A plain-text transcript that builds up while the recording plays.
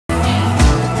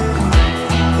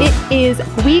It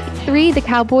is week 3. The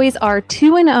Cowboys are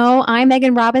 2-0. I'm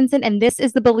Meghan Robinson, and this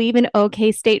is the Believe in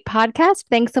OK State podcast.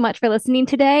 Thanks so much for listening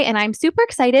today. And I'm super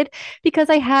excited because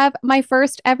I have my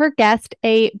first ever guest,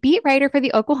 a beat writer for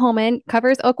the Oklahoman,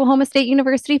 covers Oklahoma State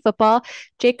University football,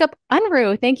 Jacob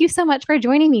Unruh. Thank you so much for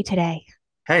joining me today.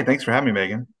 Hey, thanks for having me,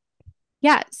 Megan.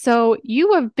 Yeah, so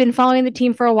you have been following the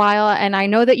team for a while, and I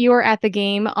know that you were at the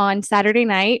game on Saturday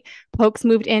night. Pokes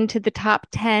moved into the top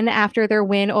 10 after their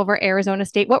win over Arizona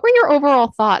State. What were your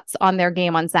overall thoughts on their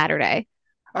game on Saturday?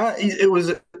 It was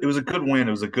a good win.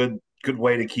 It was a good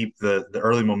way to keep the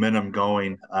early momentum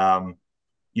going. I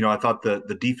thought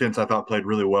the defense I thought played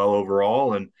really well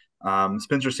overall, and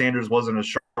Spencer Sanders wasn't as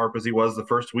sharp as he was the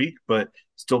first week, but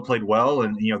still played well.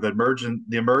 And the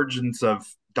emergence of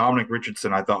Dominic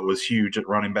Richardson I thought was huge at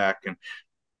running back, and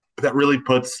that really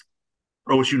puts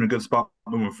OSU in a good spot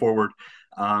moving forward.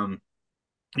 Um,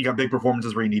 he got big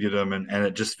performances where he needed them, and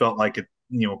it just felt like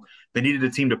they needed a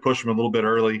team to push him a little bit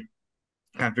early,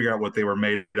 kind of figure out what they were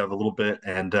made of a little bit,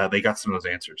 and they got some of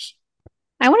those answers.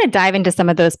 I want to dive into some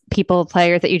of those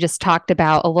players that you just talked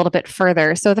about a little bit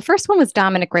further. So the first one was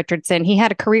Dominic Richardson. He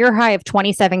had a career high of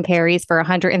 27 carries for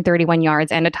 131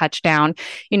 yards and a touchdown.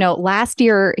 Last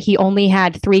year he only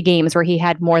had 3 games where he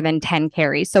had more than 10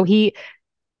 carries. So he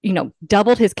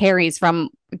doubled his carries from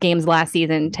games last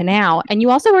season to now. And you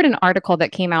also wrote an article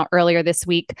that came out earlier this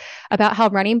week about how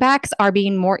running backs are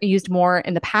being used more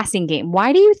in the passing game.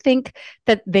 Why do you think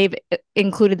that they've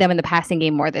included them in the passing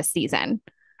game more this season?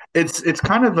 It's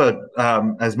kind of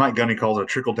as Mike Gundy calls it, a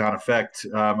trickle down effect.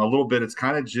 A little bit. It's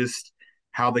kind of just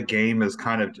how the game has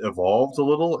kind of evolved a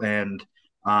little, and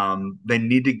they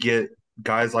need to get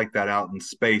guys like that out in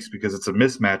space because it's a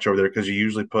mismatch over there. Because you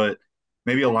usually put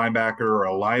maybe a linebacker or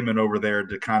a lineman over there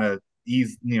to kind of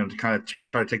to kind of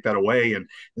try to take that away. And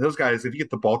those guys, if you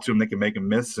get the ball to them, they can make them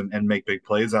miss and make big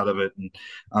plays out of it.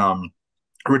 And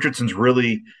Richardson's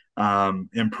really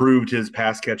improved his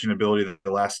pass catching ability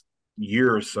the last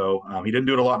year or so. He didn't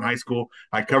do it a lot in high school.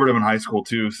 I covered him in high school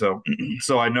too, so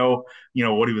so I know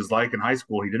what he was like in high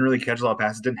school. He didn't really catch a lot of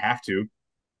passes. Didn't have to.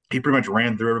 He pretty much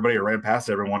ran through everybody or ran past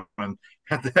everyone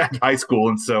at high school,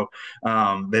 and so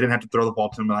they didn't have to throw the ball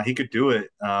to him. He could do it.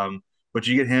 But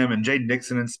you get him and Jaden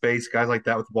Nixon in space, guys like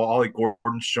that with the ball. Ollie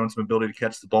Gordon's shown some ability to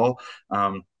catch the ball.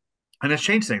 And it's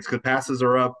changed things because passes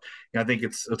are up. I think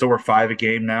it's over 5 a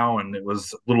game now, and it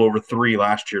was a little over 3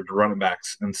 last year to running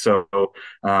backs. And so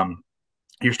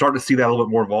you're starting to see that a little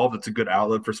bit more evolved. It's a good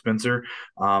outlet for Spencer.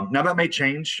 Now that may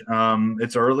change.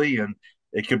 It's early, and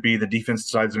it could be the defense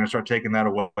decides they're going to start taking that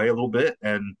away a little bit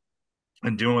and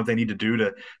doing what they need to do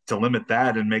to limit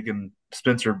that and making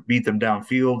Spencer beat them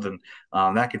downfield,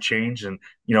 and that could change. And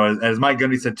as Mike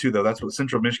Gundy said too, though, that's what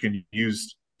Central Michigan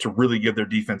used to really give their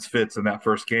defense fits in that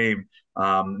first game.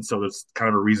 So there's kind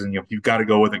of a reason you've got to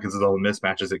go with it because of all the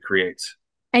mismatches it creates.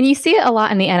 And you see it a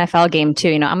lot in the NFL game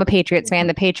too. I'm a Patriots fan.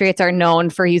 The Patriots are known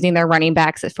for using their running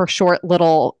backs for short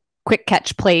little quick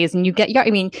catch plays. And you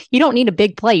don't need a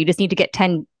big play. You just need to get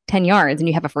 10 yards and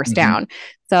you have a first Mm-hmm. down.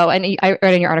 So, and I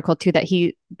read in your article too that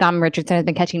Dom Richardson has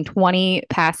been catching 20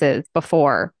 passes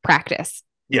before practice.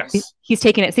 Yes. He's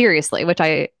taking it seriously, which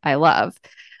I love.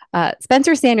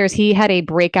 Spencer Sanders, he had a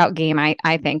breakout game,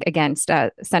 I think, against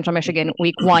Central Michigan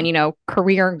week 1,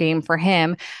 career game for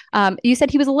him. You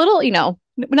said he was a little,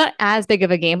 not as big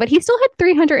of a game, but he still had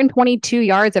 322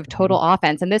 yards of total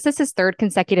offense. And this is his 3rd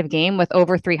consecutive game with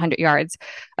over 300 yards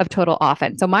of total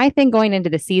offense. So my thing going into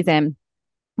the season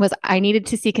was I needed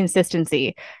to see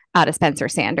consistency out of Spencer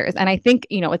Sanders. And I think,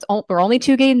 we're only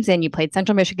 2 games in. You played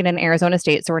Central Michigan and Arizona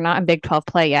State, so we're not in Big 12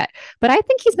 play yet. But I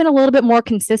think he's been a little bit more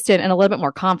consistent and a little bit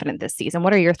more confident this season.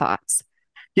 What are your thoughts?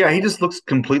 Yeah, he just looks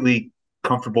completely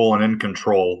comfortable and in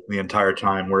control the entire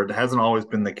time, where it hasn't always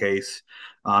been the case.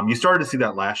 You started to see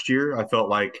that last year. I felt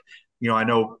like, I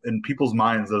know in people's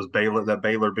minds, that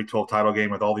Baylor Big 12 title game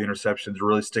with all the interceptions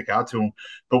really stick out to him.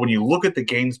 But when you look at the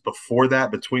games before that,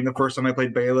 between the first time they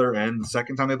played Baylor and the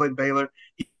second time they played Baylor,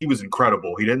 he was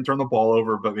incredible. He didn't turn the ball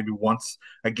over, but maybe once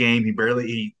a game, he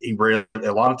rarely,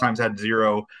 a lot of times had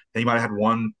 0. He might have had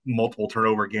 1 multiple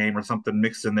turnover game or something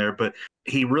mixed in there, but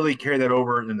he really carried that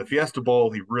over in the Fiesta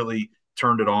Bowl. He really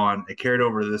turned it on. It carried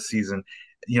over this season.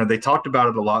 They talked about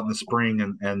it a lot in the spring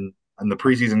and the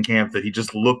preseason camp that he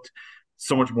just looked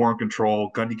so much more in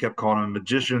control. Gundy kept calling him a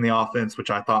magician in the offense,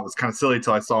 which I thought was kind of silly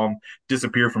until I saw him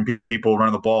disappear from people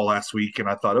running the ball last week. And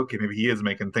I thought, okay, maybe he is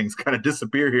making things kind of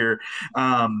disappear here.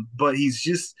 But he's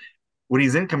just, when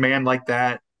he's in command like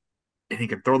that and he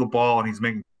can throw the ball and he's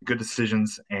making good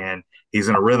decisions and he's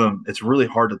in a rhythm, it's really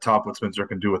hard to top what Spencer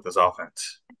can do with this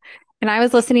offense. And I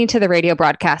was listening to the radio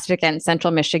broadcast against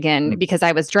Central Michigan Mm. because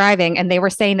I was driving, and they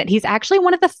were saying that he's actually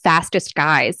one of the fastest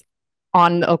guys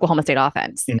on the Oklahoma State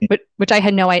offense, which I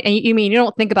had no idea. You mean you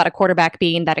don't think about a quarterback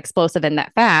being that explosive and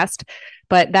that fast,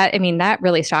 but that, I mean, that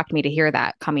really shocked me to hear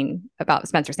that coming about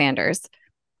Spencer Sanders.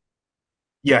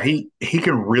 Yeah, he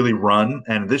can really run,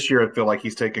 and this year I feel like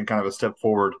he's taken kind of a step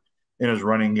forward in his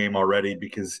running game already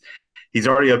because he's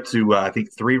already up to I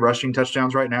think 3 rushing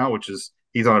touchdowns right now, which is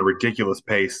he's on a ridiculous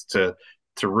pace to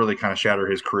really kind of shatter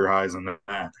his career highs in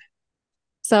that.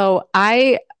 So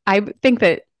I think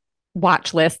that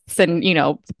watch lists and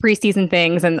preseason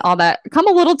things and all that come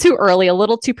a little too early, a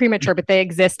little too premature, but they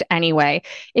exist anyway.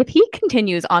 If he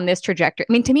continues on this trajectory,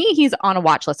 I mean, to me, he's on a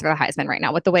watch list for the Heisman right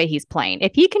now with the way he's playing.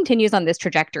 If he continues on this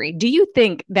trajectory, do you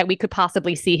think that we could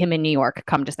possibly see him in New York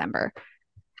come December?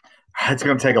 It's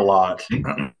going to take a lot.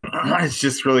 It's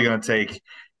just really going to take.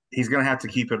 He's going to have to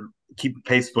keep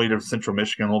pace speed of Central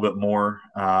Michigan a little bit more,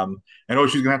 and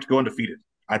OSU's going to have to go undefeated.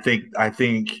 I think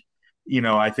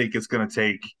it's going to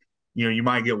take. You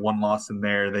might get one loss in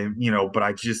there. But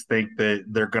I just think that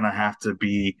they're going to have to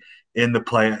be in the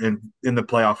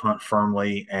playoff hunt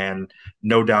firmly, and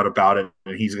no doubt about it.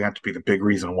 And he's going to have to be the big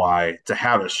reason why to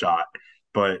have a shot.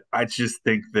 But I just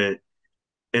think that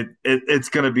it's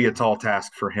going to be a tall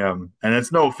task for him. And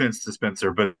it's no offense to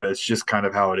Spencer, but it's just kind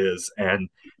of how it is. And,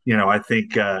 I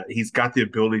think he's got the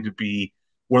ability to be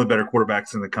one of the better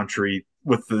quarterbacks in the country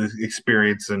with the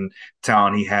experience and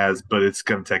talent he has, but it's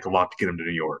going to take a lot to get him to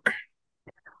New York.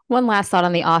 One last thought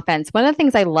on the offense. One of the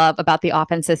things I love about the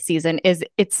offense this season is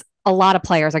it's a lot of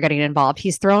players are getting involved.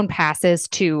 He's thrown passes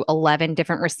to 11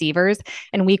 different receivers.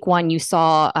 In week one, you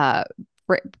saw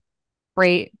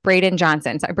Braden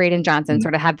Johnson Mm-hmm.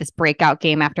 sort of had this breakout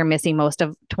game after missing most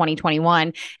of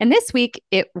 2021. And this week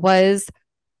it was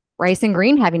Bryson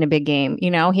Green having a big game.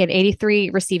 He had 83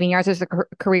 receiving yards as a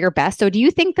career best. So do you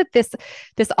think that this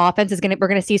offense we're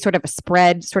going to see sort of a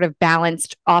spread, sort of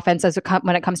balanced offense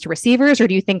when it comes to receivers, or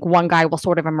do you think one guy will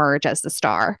sort of emerge as the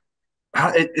star?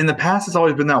 In the past, it's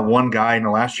always been that one guy.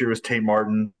 Last year was Tate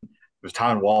Martin. It was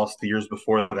Tylan Wallace the years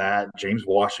before that, James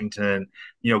Washington,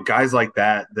 guys like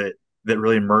that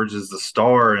really emerges the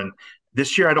star. And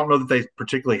this year, I don't know that they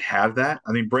particularly have that.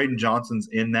 I mean, Braden Johnson's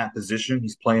in that position.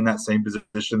 He's playing that same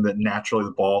position that naturally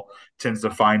the ball tends to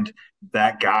find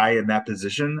that guy in that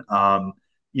position. But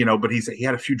he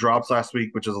had a few drops last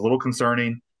week, which is a little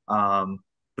concerning.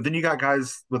 But then you got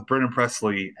guys with Brennan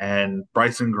Presley and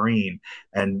Bryson Green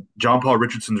and John Paul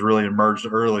Richardson's really emerged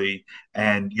early,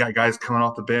 and you got guys coming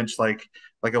off the bench like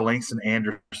a Langston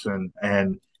Anderson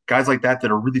and guys like that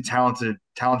are really talented.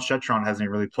 Talon Shetron hasn't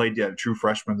even really played yet, a true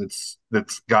freshman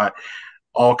that's got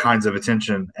all kinds of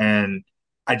attention. And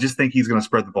I just think he's going to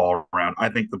spread the ball around. I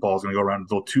think the ball is going to go around a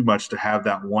little too much to have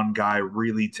that one guy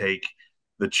really take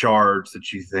the charge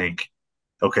that you think,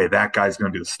 okay, that guy's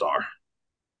going to be the star.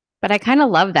 But I kind of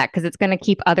love that because it's going to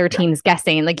keep other Yeah. teams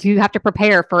guessing. Like you have to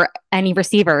prepare for any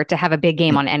receiver to have a big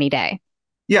game on any day.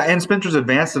 Yeah, and Spencer's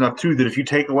advanced enough too that if you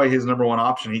take away his number one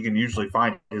option, he can usually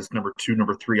find his number two,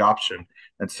 number three option.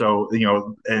 And so,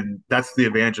 and that's the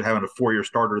advantage of having a 4-year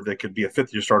starter that could be a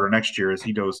 5th-year starter next year, is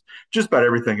he knows just about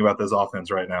everything about this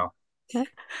offense right now.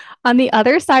 On the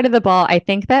other side of the ball, I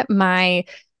think that my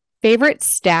favorite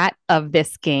stat of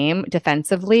this game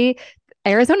defensively,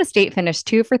 Arizona State finished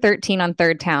 2 for 13 on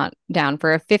third down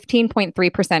for a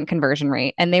 15.3% conversion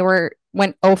rate, and they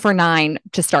went 0 for 9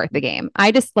 to start the game.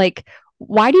 I just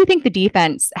why do you think the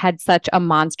defense had such a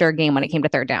monster game when it came to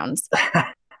third downs?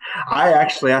 I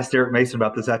actually asked Eric Mason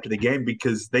about this after the game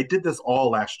because they did this all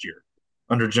last year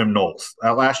under Jim Knowles.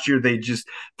 Last year, they just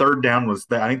third down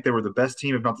I think they were the best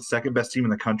team, if not the second best team in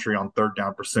the country on third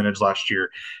down percentage last year.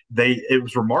 It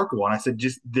was remarkable. And I said,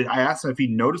 I asked him if he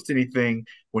noticed anything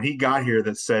when he got here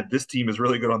that said this team is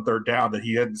really good on third down that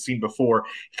he hadn't seen before.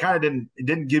 He kind of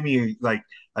didn't give me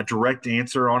a direct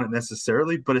answer on it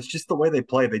necessarily, but it's just the way they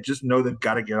play. They just know they've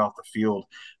got to get off the field.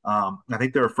 I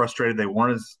think they were frustrated. They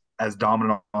weren't as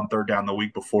dominant on third down the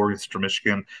week before against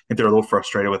Michigan. I think they're a little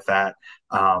frustrated with that.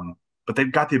 But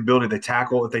they've got the ability. If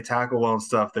they tackle well and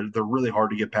stuff, they're really hard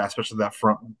to get past, especially that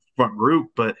front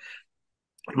group. But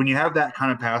when you have that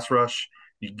kind of pass rush,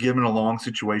 you give them a long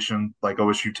situation like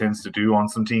OSU tends to do on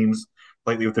some teams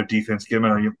lately with their defense, give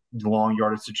them a long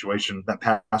yardage situation, that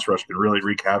pass rush can really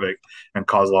wreak havoc and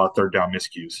cause a lot of third down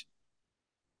miscues.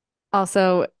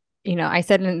 Also, I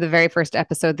said in the very first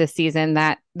episode this season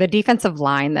that the defensive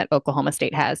line that Oklahoma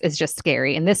State has is just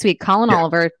scary. And this week, Colin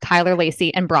Oliver, Tyler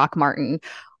Lacey, and Brock Martin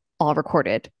all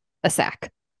recorded a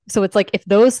sack. So it's like if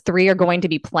those three are going to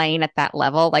be playing at that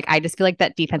level, I just feel like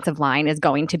that defensive line is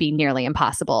going to be nearly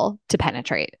impossible to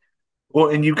penetrate. Well,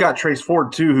 and you've got Trace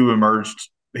Ford too, who emerged,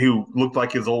 who looked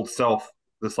like his old self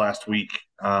this last week.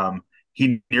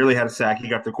 He nearly had a sack. He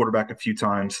got the quarterback a few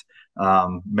times,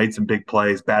 made some big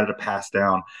plays, batted a pass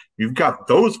down. You've got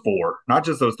those four, not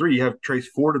just those three. You have Trace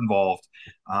Ford involved,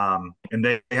 and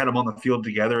they had them on the field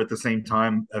together at the same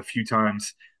time a few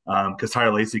times because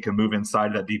Tyler Lacey can move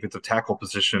inside that defensive tackle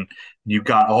position. You've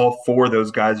got all four of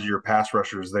those guys as your pass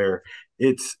rushers there.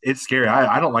 It's scary.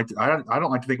 I don't like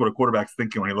to think what a quarterback's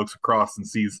thinking when he looks across and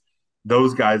sees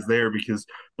those guys there because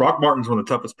Brock Martin's one of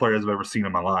the toughest players I've ever seen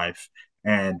in my life.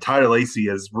 And Tyler Lacey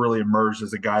has really emerged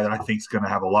as a guy that I think is going to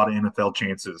have a lot of NFL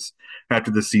chances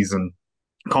after this season.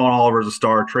 Colin Oliver's a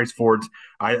star. Trace Ford's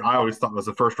I always thought was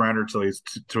a first rounder until he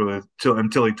tore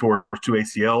two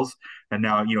ACLs. And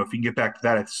now, if he can get back to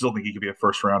that, I still think he could be a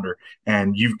first rounder.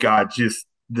 And you've got just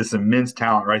this immense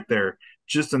talent right there,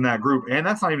 just in that group. And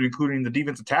that's not even including the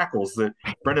defensive tackles that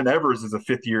Brendan Evers is a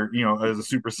fifth year, as a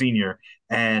super senior.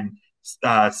 And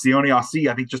Sione Asi,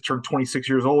 I think, just turned 26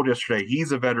 years old yesterday.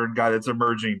 He's a veteran guy that's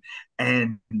emerging.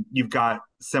 And you've got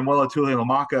Samuel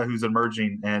Tuihalamaka, who's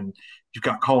emerging. And you've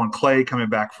got Colin Clay coming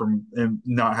back from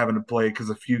not having to play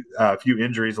because of few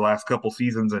injuries the last couple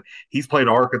seasons, and he's played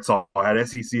Arkansas, had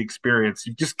SEC experience.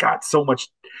 You've just got so much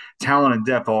talent and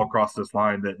depth all across this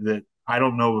line that I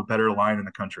don't know a better line in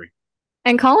the country.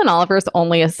 And Colin Oliver's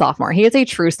only a sophomore. He is a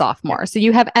true sophomore. So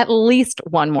you have at least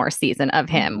one more season of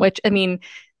him, which, I mean,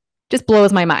 just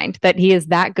blows my mind that he is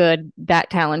that good, that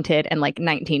talented, and like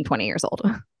 19, 20 years old.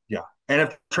 Yeah. And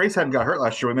if Trace hadn't got hurt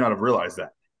last year, we may not have realized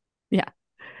that. Yeah.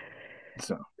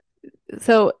 So,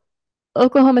 So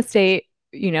Oklahoma State,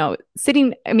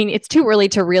 sitting, I mean, it's too early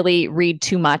to really read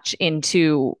too much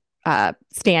into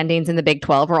standings in the Big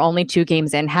 12. We're only 2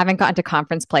 games in, haven't gotten to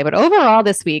conference play. But overall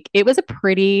this week, it was a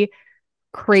pretty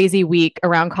crazy week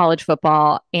around college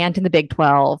football and in the Big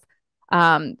 12.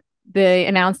 They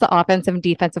announced the offensive and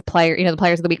defensive player, the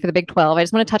players of the week for the Big 12. I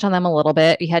just want to touch on them a little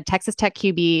bit. You had Texas Tech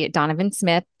QB Donovan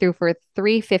Smith threw for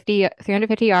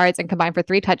 350 yards and combined for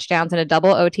 3 touchdowns in a double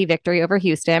OT victory over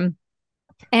Houston.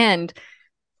 And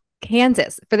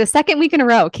Kansas, for the second week in a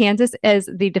row, Kansas is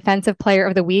the defensive player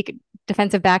of the week.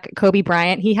 Defensive back Kobe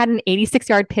Bryant, he had an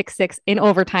 86-yard pick six in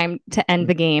overtime to end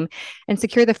the game and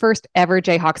secure the first ever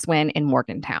Jayhawks win in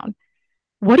Morgantown.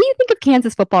 What do you think of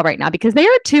Kansas football right now? Because they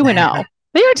are 2-0.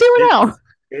 They are 2-0.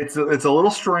 It's a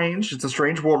little strange. It's a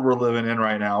strange world we're living in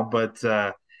right now, but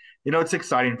it's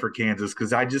exciting for Kansas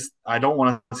because I don't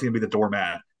want to see them be the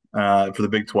doormat for the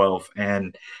Big 12,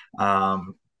 and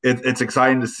it's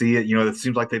exciting to see it. It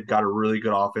seems like they've got a really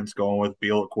good offense going with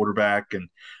Beal at quarterback, and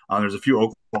there's a few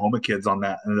Oklahoma kids on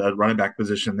that running back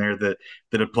position there that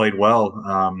have played well.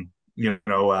 I'm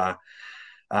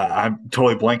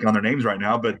totally blanking on their names right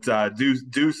now, but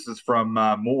Deuce is from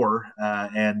Moore,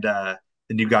 and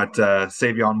then you've got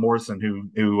Savion Morrison, who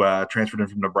transferred in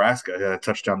from Nebraska, had a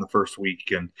touchdown the first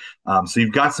week, and so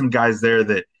you've got some guys there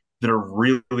that are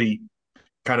really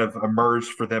kind of emerged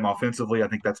for them offensively. I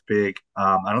think that's big.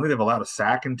 I don't think they've allowed a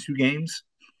sack in 2 games,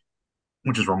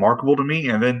 which is remarkable to me.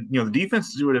 And then the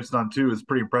defense to do what it's done too is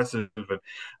pretty impressive. And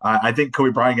I think Kobe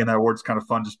Bryant getting that award is kind of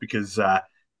fun just because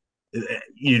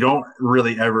you don't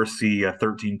really ever see a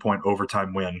 13-point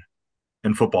overtime win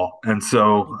in football. And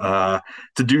so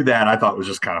to do that, I thought was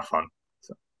just kind of fun.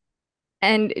 So.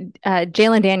 And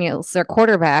Jalen Daniels, their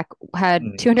quarterback, had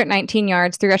 219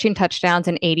 yards, 3 rushing touchdowns,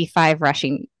 and 85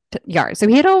 rushing yards. So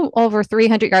he had over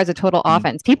 300 yards of total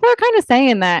offense. People are kind of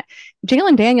saying that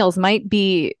Jalen Daniels might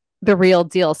be the real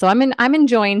deal. So I'm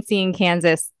enjoying seeing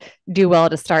Kansas do well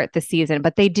to start the season,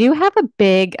 but they do have a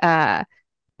big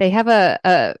big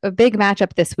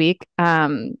matchup this week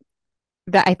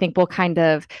that I think will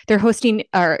they're hosting,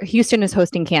 or Houston is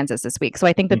hosting Kansas this week. So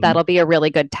I think that that'll be a really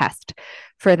good test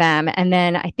for them. And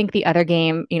then I think the other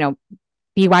game,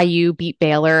 BYU beat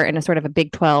Baylor in a sort of a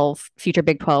future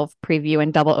Big 12 preview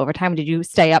in double overtime. Did you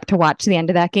stay up to watch the end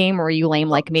of that game, or were you lame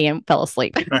like me and fell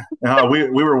asleep?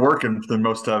 We were working for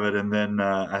most of it, and then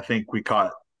I think we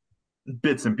caught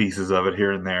bits and pieces of it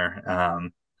here and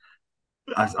there.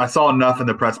 I saw enough in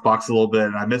the press box a little bit,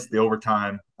 and I missed the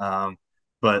overtime.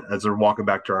 But as we're walking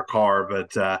back to our car,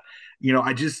 Baylor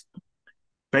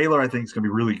I think is going to be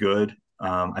really good.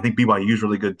 I think BYU is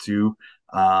really good too.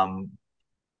 I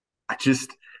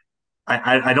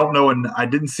don't know, and I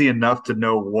didn't see enough to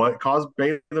know what caused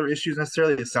Baylor issues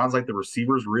necessarily. It sounds like the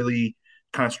receivers really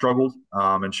kind of struggled,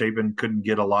 and Chapin couldn't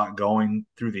get a lot going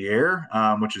through the air,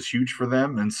 which is huge for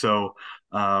them. And so,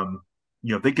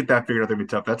 if they get that figured out, they're gonna be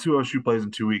tough. That's who OSU plays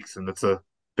in 2 weeks, and it's a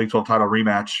Big 12 title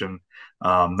rematch, and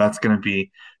that's going to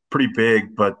be pretty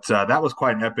big. But that was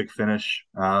quite an epic finish,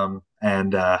 and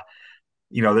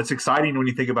that's exciting when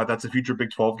you think about that's a future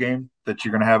Big 12 game that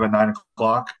you're going to have at 9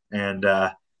 o'clock. And,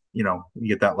 you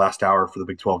get that last hour for the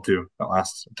Big 12 too, that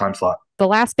last time slot. The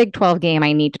last Big 12 game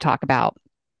I need to talk about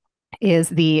is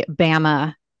the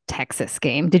Bama Texas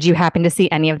game. Did you happen to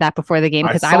see any of that before the game?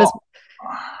 I Because saw,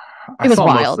 I it was saw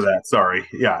most of wild. that. Sorry.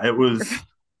 Yeah, that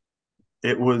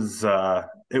was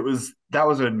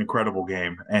an incredible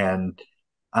game. And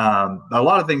a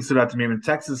lot of things stood out to me. I mean,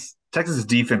 Texas's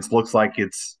defense looks like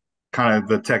it's kind of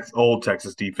the old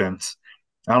Texas defense.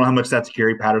 I don't know how much that's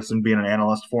Gary Patterson being an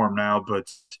analyst for him now, but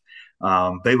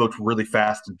they looked really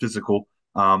fast and physical,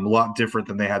 a lot different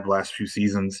than they had the last few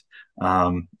seasons.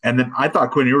 And then I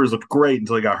thought Quinn Ewers looked great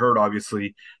until he got hurt,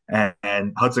 obviously.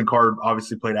 And Hudson Card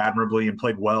obviously played admirably and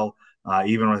played well,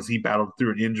 even as he battled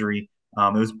through an injury.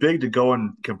 It was big to go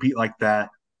and compete like that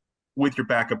with your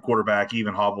backup quarterback,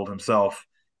 even hobbled himself,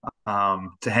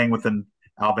 to hang with an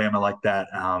Alabama like that.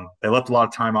 They left a lot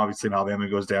of time, obviously, and Alabama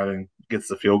goes down and gets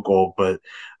the field goal. But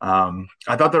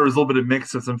I thought there was a little bit of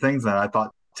mix of some things. And I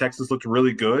thought Texas looked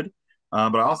really good,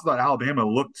 but I also thought Alabama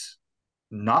looked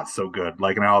not so good.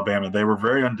 Like in Alabama, they were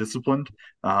very undisciplined,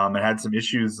 and had some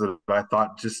issues that I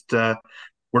thought just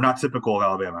were not typical of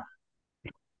Alabama.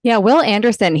 Yeah, Will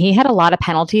Anderson, he had a lot of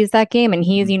penalties that game, and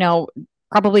he's,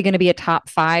 probably going to be a top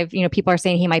five. People are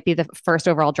saying he might be the first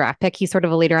overall draft pick. He's sort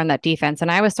of a leader on that defense. And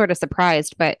I was sort of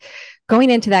surprised. But going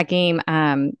into that game,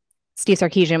 Steve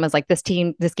Sarkisian was like, this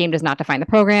game does not define the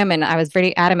program. And I was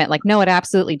very adamant, like, no, it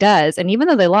absolutely does. And even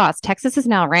though they lost, Texas is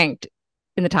now ranked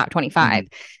in the top 25. Mm-hmm.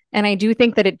 And I do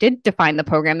think that it did define the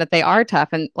program, that they are tough.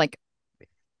 And like,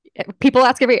 people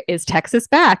ask is Texas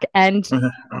back? And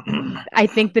I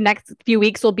think the next few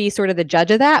weeks will be sort of the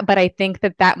judge of that. But I think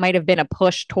that might have been a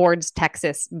push towards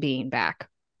Texas being back.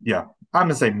 Yeah, I'm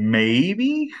gonna say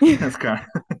maybe. That's kind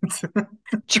of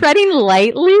Treading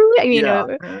lightly.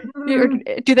 yeah.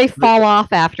 Do they fall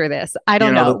off after this? I You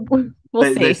don't know, know.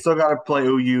 We'll they see. still got to play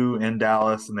OU in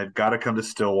Dallas, and they've got to come to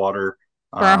Stillwater.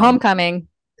 For our Um, homecoming,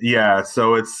 yeah,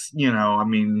 so it's I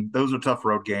mean, those are tough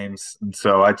road games, and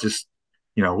so I just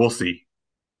we'll see.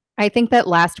 I think that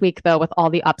last week, though, with all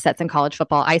the upsets in college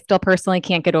football, I still personally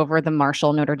can't get over the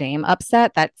Marshall Notre Dame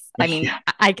upset. I mean, Yeah,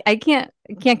 I can't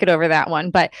get over that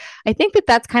one. But I think that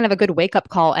that's kind of a good wake up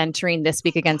call entering this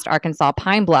week against Arkansas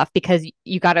Pine Bluff, because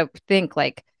you got to think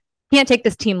like, can't take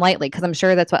this team lightly, because I'm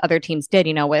sure that's what other teams did.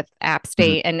 With App mhm,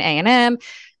 State and A&M,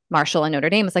 Marshall and Notre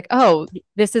Dame. It's like, oh,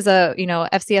 this is a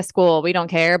FCS school, we don't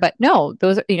care. But no,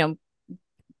 those are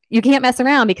you can't mess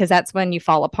around, because that's when you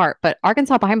fall apart. But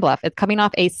Arkansas Pine Bluff is coming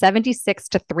off a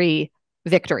 76-3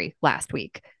 victory last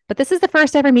week. But this is the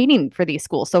first ever meeting for these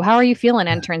schools. So how are you feeling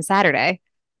entering Saturday?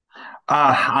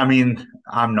 I mean,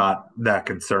 I'm not that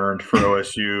concerned for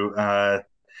OSU.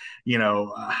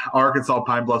 Arkansas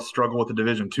Pine Bluff struggled with the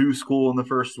Division II school in the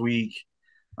first week.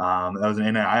 That was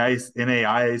an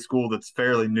NAIA school that's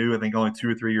fairly new. I think only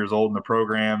 2 or 3 years old in the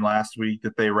program last week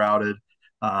that they routed.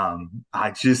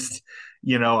 I just,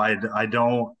 I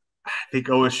don't I think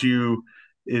OSU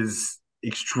is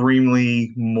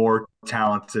extremely more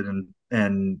talented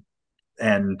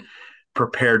and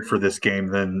prepared for this game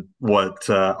than what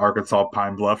Arkansas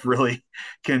Pine Bluff really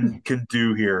can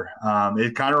do here.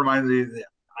 It kind of reminds me.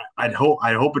 I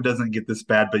hope it doesn't get this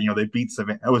bad, but they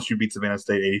OSU beat Savannah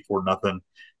State 84-0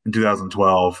 in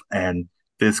 2012, and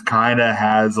this kind of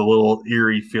has a little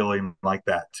eerie feeling like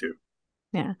that too.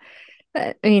 Yeah.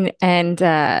 I mean, and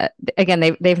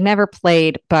again, they've never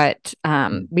played, but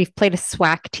we've played a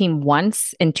SWAC team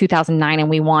once in 2009, and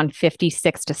we won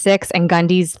 56-6. And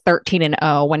Gundy's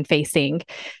 13-0 when facing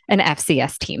an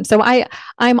FCS team. So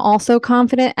I'm also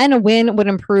confident, and a win would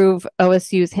improve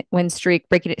OSU's win streak,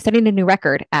 setting a new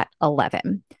record at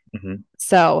 11. Mm-hmm.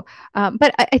 So,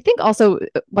 but I think also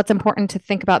what's important to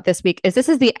think about this week is this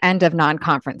is the end of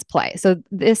non-conference play. So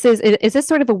is this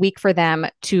sort of a week for them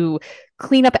to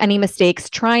clean up any mistakes,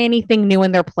 try anything new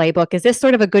in their playbook? Is this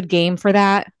sort of a good game for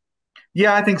that?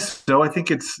 Yeah, I think so. I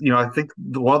think I think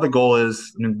one of the goal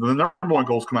is, I mean, the number one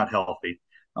goal is come out healthy.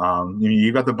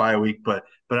 You got the bye week, but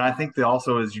I think that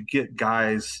also is you get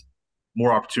guys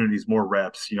more opportunities, more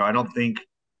reps.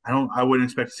 I wouldn't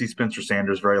expect to see Spencer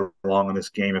Sanders very long in this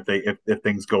game if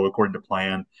things go according to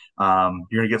plan.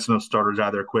 You're gonna get some of those starters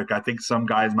out there quick. I think some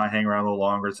guys might hang around a little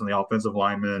longer. Some of the offensive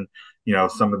linemen,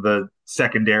 some of the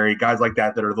secondary guys like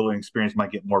that are a little experienced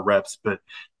might get more reps, but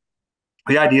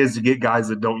the idea is to get guys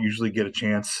that don't usually get a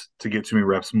chance to get too many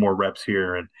reps, more reps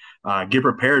here, and get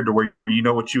prepared to where you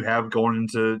know what you have going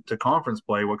into conference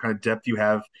play, what kind of depth you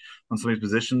have on some of these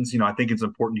positions. I think it's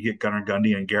important to get Gunnar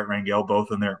Gundy and Garrett Rangel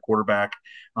both in there at quarterback,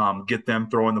 get them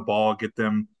throwing the ball, get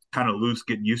them kind of loose,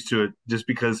 getting used to it, just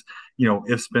because,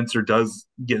 if Spencer does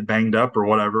get banged up or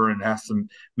whatever and has to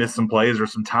miss some plays or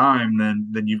some time,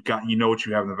 then you've got, what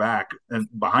you have in the back and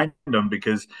behind him,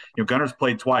 because, Gunner's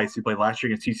played twice. He played last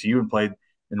year against TCU and played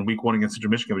in week 1 against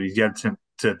Central Michigan, but he's yet to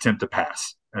attempt to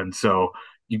pass. And so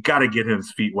you've got to get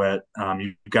his feet wet.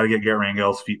 You've got to get Garrett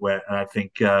Rangel's feet wet. And I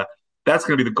think that's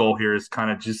going to be the goal here, is kind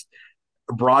of just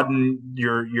broaden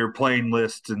your playing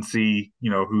list and see,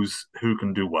 who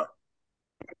can do what.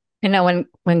 I know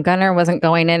when Gunner wasn't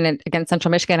going in against Central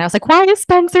Michigan, I was like, why is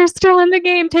Spencer still in the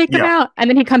game? Take him out. And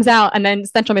then he comes out, and then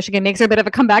Central Michigan makes a bit of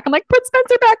a comeback. I'm like, put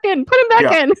Spencer back in, put him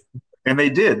back in. And they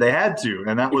did. They had to.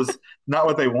 And that was not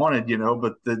what they wanted,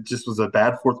 but it just was a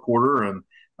bad fourth quarter. And,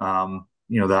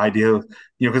 the idea,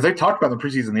 because they talked about in the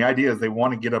preseason, the idea is they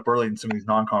want to get up early in some of these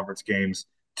non-conference games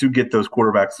to get those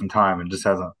quarterbacks some time, and it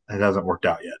hasn't worked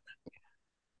out yet.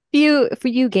 For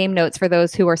you game notes for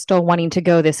those who are still wanting to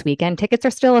go this weekend, tickets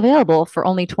are still available for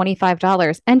only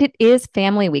 $25, and it is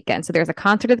family weekend. So there's a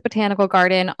concert at the Botanical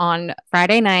Garden on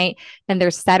Friday night, then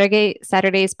there's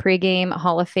Saturday's pregame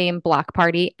Hall of Fame block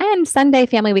party, and Sunday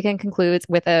family weekend concludes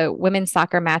with a women's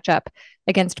soccer matchup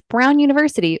against Brown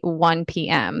University, 1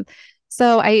 p.m.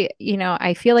 So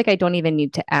I feel like I don't even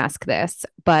need to ask this,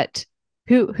 but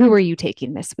who are you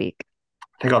taking this week?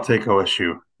 I think I'll take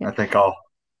OSU. I think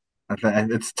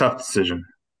it's a tough decision.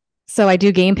 So I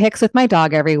do game picks with my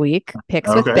dog every week, with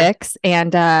Bix,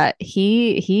 and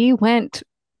he went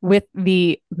with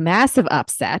the massive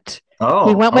upset.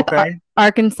 He went with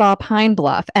Arkansas Pine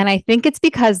Bluff, and I think it's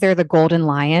because they're the Golden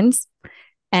Lions,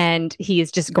 and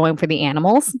he's just going for the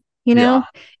animals.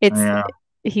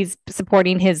 He's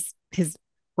supporting his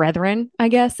brethren, I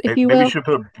guess, if you will. Maybe you should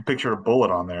put a picture of a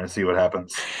bullet on there and see what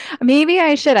happens. Maybe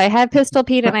I should. I have Pistol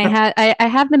Pete, and I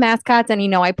have the mascots, and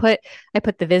I put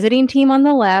the visiting team on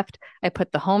the left, I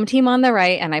put the home team on the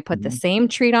right, and I put the same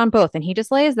treat on both, and he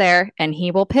just lays there and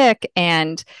he will pick,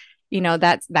 and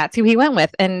that's who he went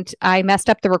with. And I messed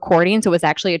up the recording, so it was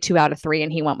actually a 2 out of 3,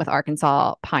 and he went with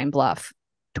Arkansas Pine Bluff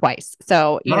twice.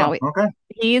 So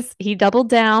he doubled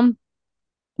down,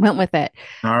 went with it.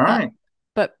 All right.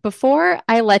 But before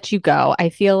I let you go, I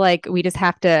feel like we just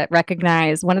have to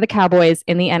recognize one of the Cowboys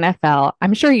in the NFL.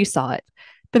 I'm sure you saw it.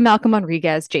 The Malcolm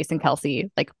Rodriguez, Jason Kelce,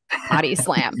 body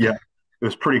slam. Yeah. It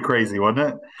was pretty crazy,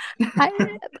 wasn't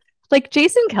it?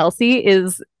 Jason Kelce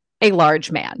is a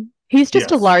large man. He's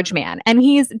just a large man. And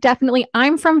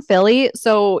I'm from Philly.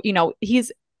 So, he's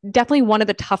definitely one of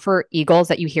the tougher Eagles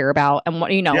that you hear about. And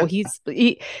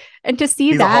and to see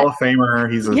he's that, a Hall of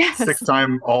Famer. He's a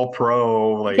 6-time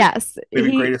All-Pro.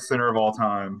 Maybe greatest center of all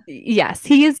time. Yes,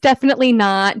 he is definitely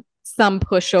not some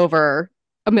pushover.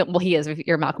 I mean, well, he is if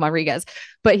you're Malcolm Rodriguez,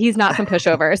 but he's not some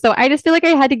pushover. So I just feel like I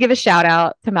had to give a shout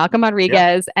out to Malcolm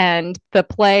Rodriguez and the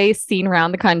play seen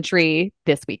around the country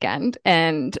this weekend.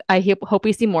 And I hope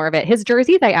we see more of it. His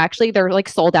jerseys, they're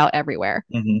sold out everywhere,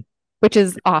 which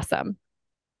is awesome.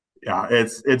 Yeah,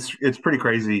 it's pretty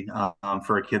crazy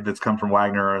for a kid that's come from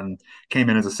Wagner and came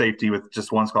in as a safety with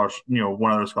just one scholarship,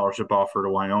 one other scholarship offer to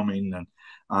Wyoming,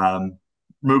 and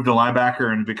moved to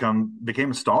linebacker and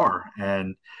became a star.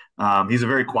 And he's a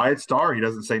very quiet star. He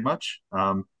doesn't say much,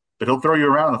 but he'll throw you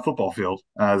around on the football field.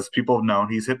 As people have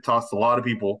known, he's hip tossed a lot of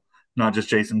people, not just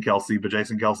Jason Kelce, but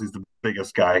Jason Kelce's the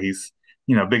biggest guy. He's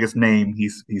biggest name.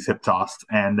 He's hip tossed,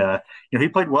 and he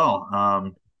played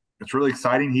well. It's really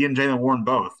exciting. He and Jaylen Warren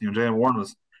both. Jaylen Warren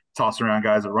was tossing around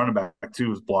guys at running back too,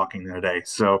 was blocking the other day.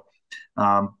 So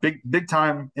big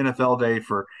time NFL day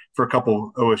for a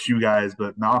couple OSU guys.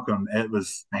 But Malcolm, that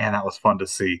was fun to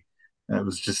see. It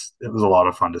was a lot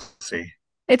of fun to see.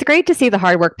 It's great to see the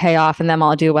hard work pay off and them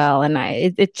all do well. And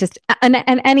it's just and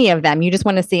any of them, you just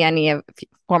want to see any of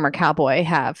former Cowboy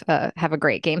have a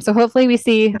great game. So hopefully we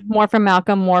see more from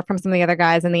Malcolm, more from some of the other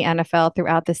guys in the NFL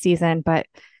throughout the season. But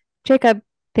Jacob,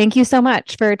 thank you so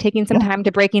much for taking some time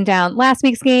to breaking down last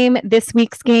week's game, this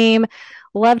week's game.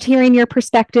 Loved hearing your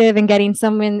perspective and getting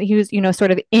someone who's,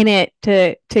 sort of in it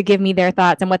to give me their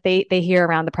thoughts and what they hear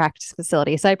around the practice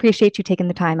facility. So I appreciate you taking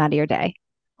the time out of your day.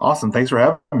 Awesome. Thanks for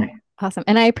having me. Awesome.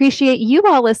 And I appreciate you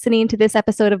all listening to this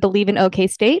episode of Believe in OK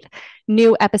State.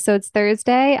 New episodes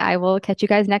Thursday. I will catch you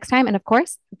guys next time. And of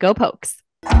course, go Pokes.